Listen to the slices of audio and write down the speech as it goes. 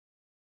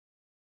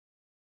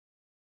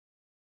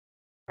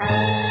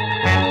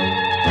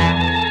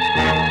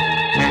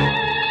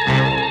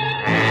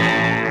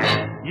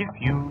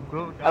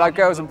Hello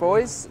girls and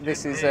boys,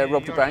 this is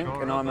Rob the Bank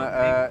and I'm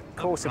at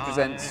Corsa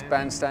Presents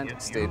Bandstand,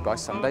 steered by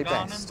Sunday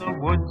Best. The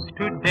woods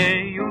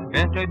today, you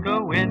better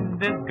go in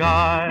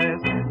disguise,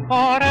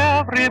 for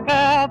every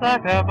bear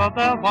that ever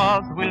there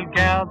was will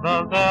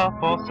gather there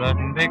for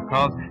certain,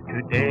 because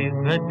today's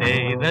the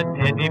day the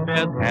teddy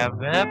bears have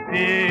their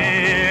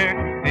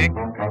picnic.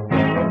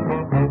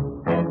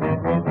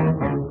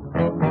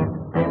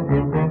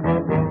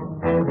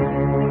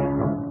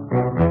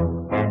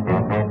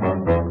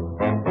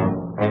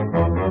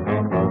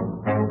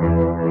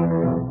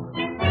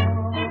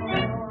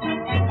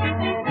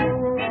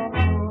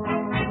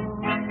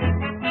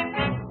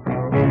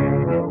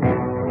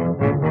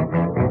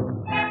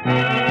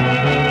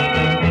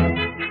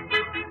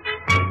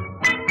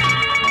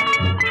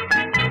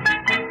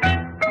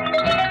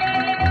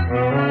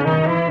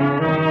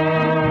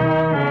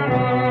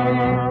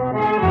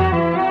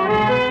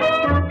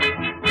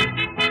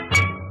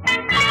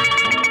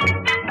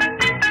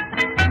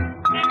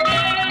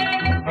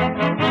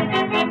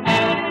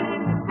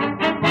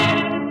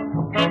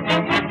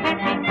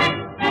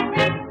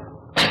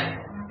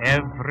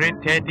 Every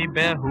teddy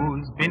bear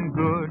who's been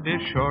good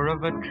is sure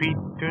of a treat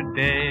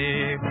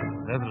today.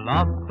 There's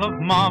lots of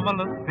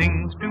marvelous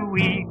things to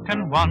eat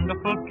and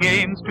wonderful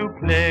games to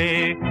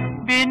play.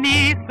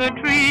 Beneath the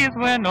trees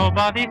where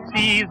nobody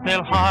sees,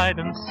 they'll hide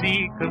and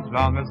seek as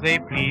long as they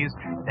please.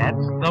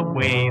 That's the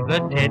way the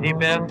teddy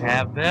bears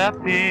have their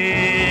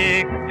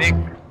picnic.